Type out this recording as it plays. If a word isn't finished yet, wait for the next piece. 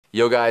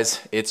Yo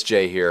guys, it's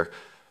Jay here.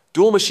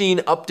 Dual Machine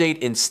Update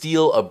in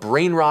Steel a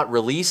Brainrot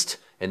released,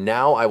 and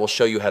now I will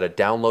show you how to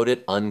download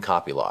it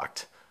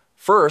uncopylocked.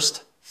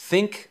 First,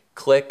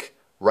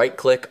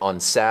 right-click on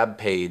SAB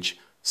page,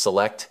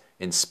 select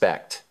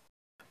Inspect.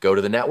 Go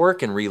to the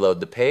network and reload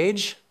the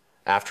page.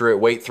 After it,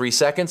 wait 3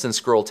 seconds and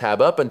scroll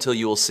tab up until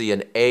you will see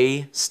an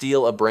A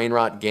Steal a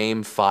Brainrot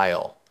game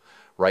file.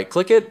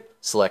 Right-click it,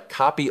 select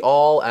Copy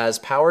All as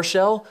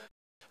PowerShell.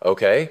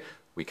 Okay,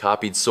 we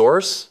copied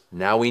source.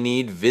 Now we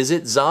need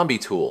Visit Zombie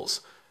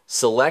Tools.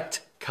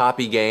 Select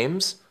Copy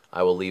Games.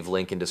 I will leave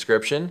link in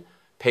description.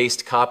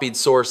 Paste copied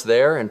source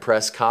there and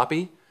press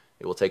Copy.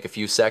 It will take a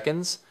few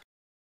seconds.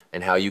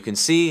 And how you can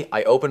see,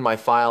 I opened my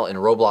file in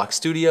Roblox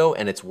Studio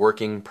and it's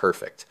working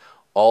perfect.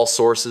 All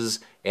sources,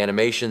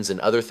 animations, and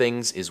other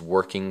things is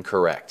working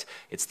correct.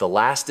 It's the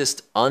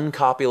lastest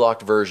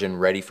uncopylocked version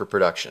ready for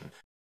production.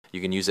 You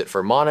can use it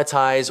for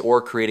monetize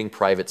or creating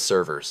private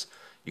servers.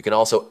 You can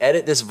also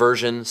edit this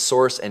version,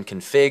 source, and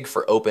config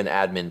for Open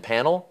Admin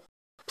Panel.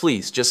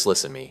 Please, just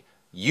listen to me.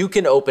 You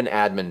can open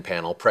Admin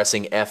Panel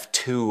pressing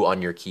F2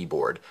 on your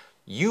keyboard.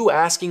 You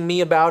asking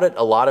me about it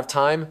a lot of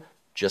time,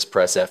 just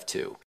press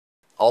F2.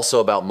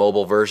 Also about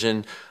mobile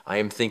version, I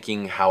am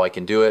thinking how I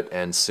can do it,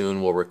 and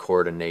soon we'll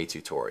record a NA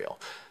tutorial.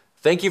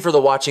 Thank you for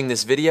watching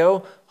this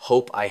video.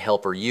 Hope I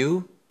help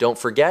you. Don't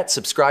forget,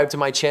 subscribe to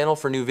my channel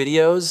for new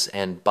videos,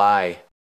 and bye.